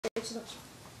so much.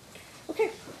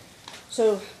 Okay,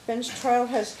 so bench trial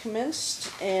has commenced,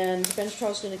 and the bench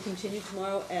trial is going to continue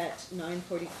tomorrow at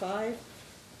 9:45.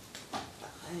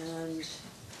 And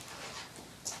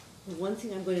the one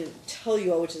thing I'm going to tell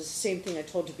you, which is the same thing I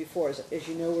told you before, is, as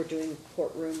you know, we're doing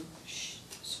courtroom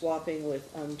swapping with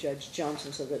Judge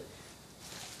Johnson so that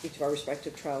each of our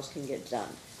respective trials can get done.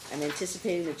 I'm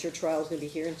anticipating that your trial is going to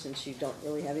be here, and since you don't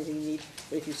really have anything you need,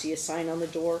 but if you see a sign on the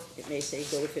door, it may say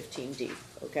go to 15D,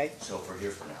 okay? So if we're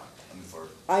here for now,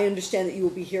 I understand that you will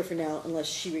be here for now unless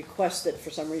she requests that for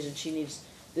some reason she needs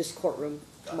this courtroom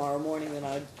tomorrow morning, then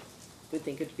I would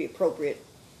think it would be appropriate,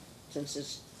 since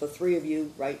it's the three of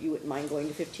you, right, you wouldn't mind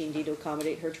going to 15D to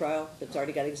accommodate her trial that's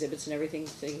already got exhibits and everything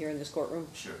sitting here in this courtroom?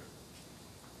 Sure.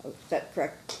 Oh, is that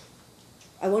correct?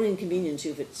 I won't inconvenience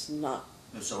you if it's not.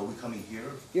 No, so are we coming here?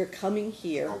 You're coming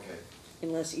here. Okay.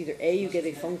 Unless either A, you get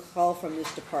a phone call from this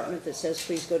department that says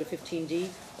please go to 15D,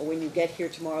 or when you get here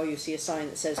tomorrow you see a sign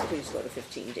that says please go to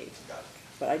 15D. Got it.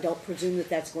 But I don't presume that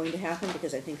that's going to happen,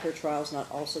 because I think her trial is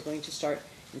not also going to start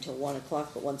until 1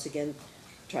 o'clock, but once again,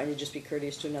 trying to just be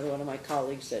courteous to another one of my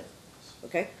colleagues that,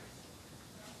 okay?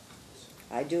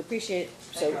 I do appreciate it.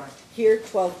 So here,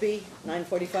 12B,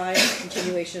 9:45,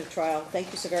 continuation of trial.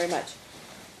 Thank you so very much.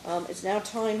 It's now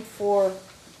time for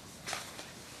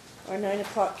our 9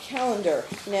 o'clock calendar.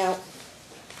 Now,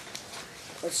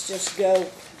 let's just go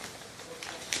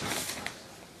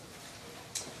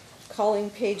calling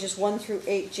pages 1 through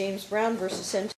 8, James Brown versus Centennial.